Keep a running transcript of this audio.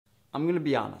I'm gonna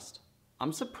be honest.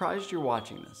 I'm surprised you're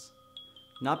watching this.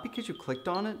 Not because you clicked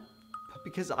on it, but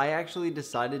because I actually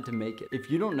decided to make it. If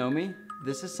you don't know me,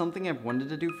 this is something I've wanted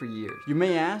to do for years. You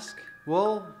may ask,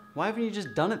 well, why haven't you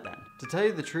just done it then? To tell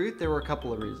you the truth, there were a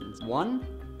couple of reasons. One,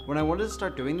 when I wanted to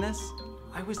start doing this,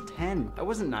 I was 10. I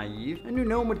wasn't naive. I knew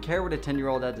no one would care what a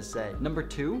 10-year-old had to say. Number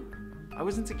two, I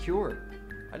was insecure.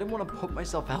 I didn't want to put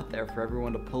myself out there for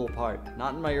everyone to pull apart.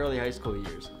 Not in my early high school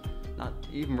years. Not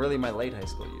even really my late high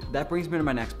school years. That brings me to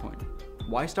my next point.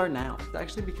 Why start now? It's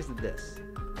actually because of this.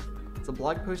 It's a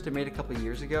blog post I made a couple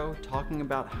years ago talking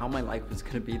about how my life was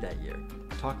gonna be that year.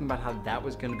 Talking about how that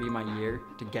was gonna be my year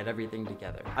to get everything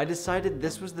together. I decided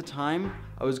this was the time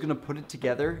I was gonna put it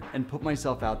together and put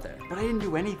myself out there. But I didn't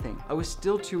do anything. I was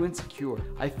still too insecure.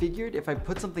 I figured if I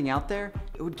put something out there,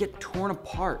 it would get torn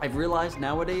apart. I've realized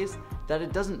nowadays that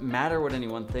it doesn't matter what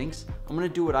anyone thinks. I'm gonna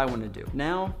do what I wanna do.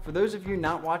 Now, for those of you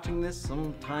not watching this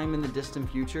sometime in the distant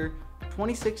future,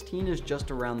 2016 is just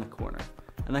around the corner.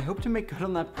 And I hope to make good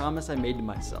on that promise I made to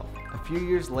myself. A few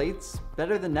years late's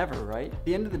better than never, right? At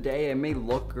the end of the day, I may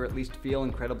look or at least feel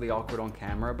incredibly awkward on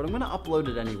camera, but I'm gonna upload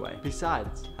it anyway.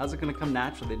 Besides, how's it gonna come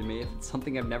naturally to me if it's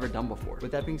something I've never done before?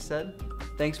 With that being said,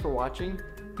 thanks for watching,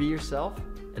 be yourself,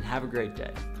 and have a great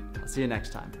day. I'll see you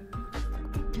next time.